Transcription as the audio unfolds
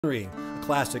A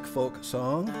classic folk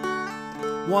song.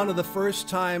 One of the first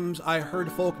times I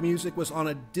heard folk music was on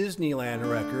a Disneyland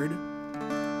record.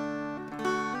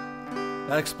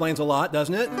 That explains a lot,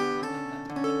 doesn't it?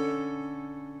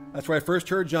 That's where I first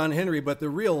heard John Henry, but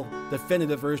the real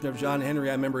definitive version of John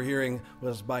Henry I remember hearing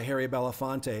was by Harry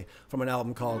Belafonte from an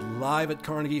album called Live at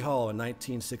Carnegie Hall in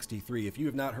 1963. If you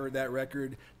have not heard that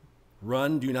record,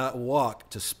 run, do not walk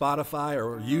to Spotify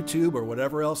or YouTube or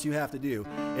whatever else you have to do.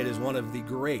 It is one of the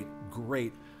great,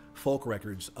 great folk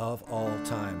records of all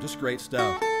time. Just great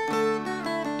stuff. So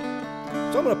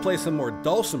I'm going to play some more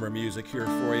dulcimer music here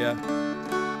for you.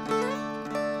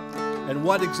 And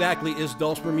what exactly is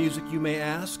dulcimer music, you may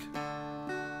ask?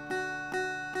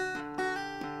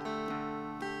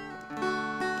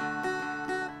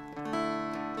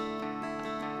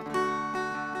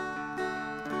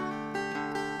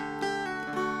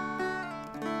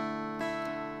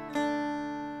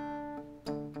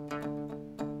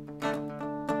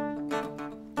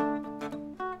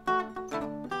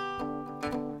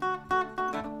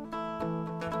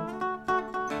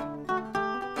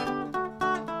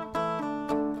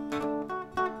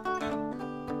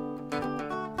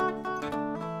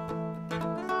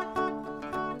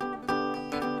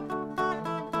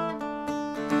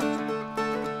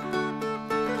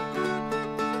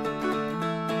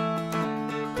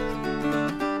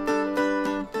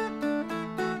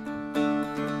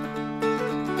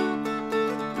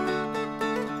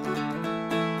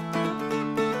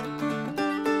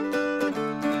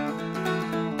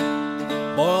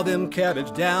 Boil them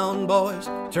cabbage down, boys,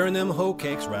 turn them hoe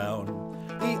cakes round.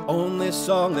 The only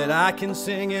song that I can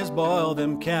sing is boil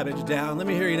them cabbage down. Let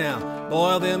me hear you now.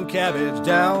 Boil them cabbage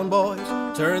down, boys,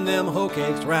 turn them hoe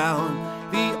cakes round.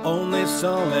 The only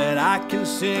song that I can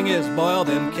sing is boil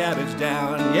them cabbage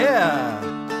down. Yeah!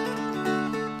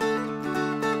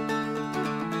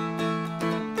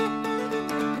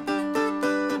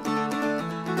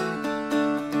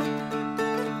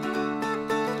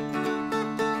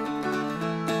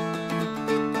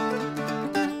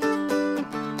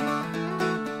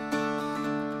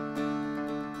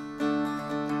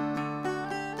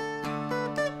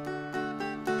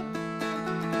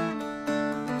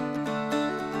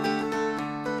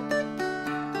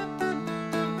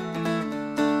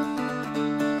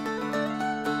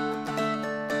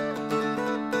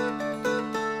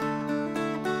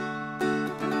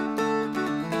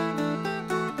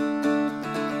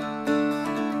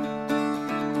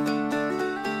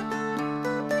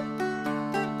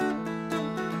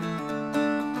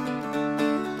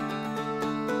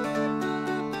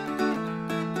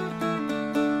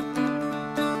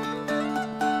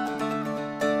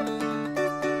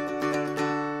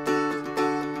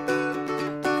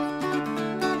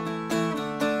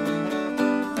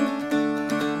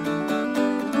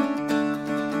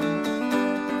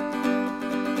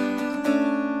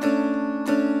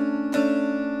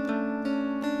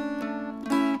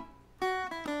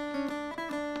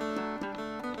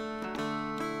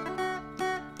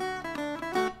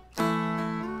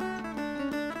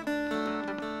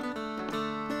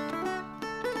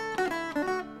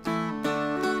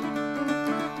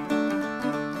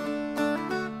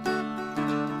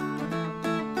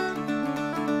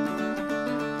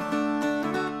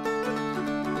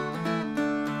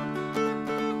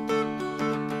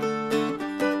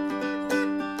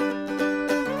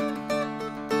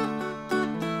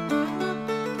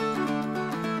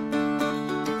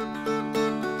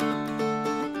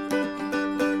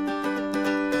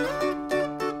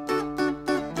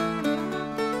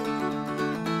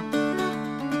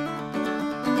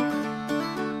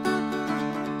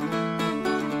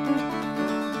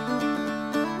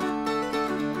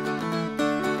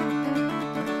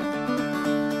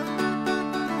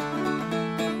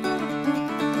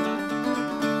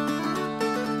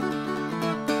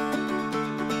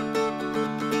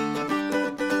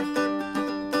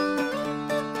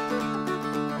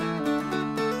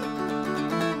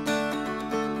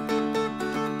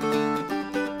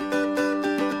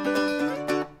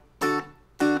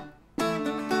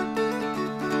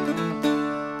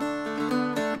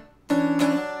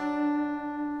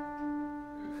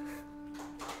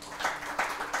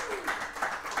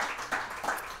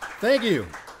 Thank you.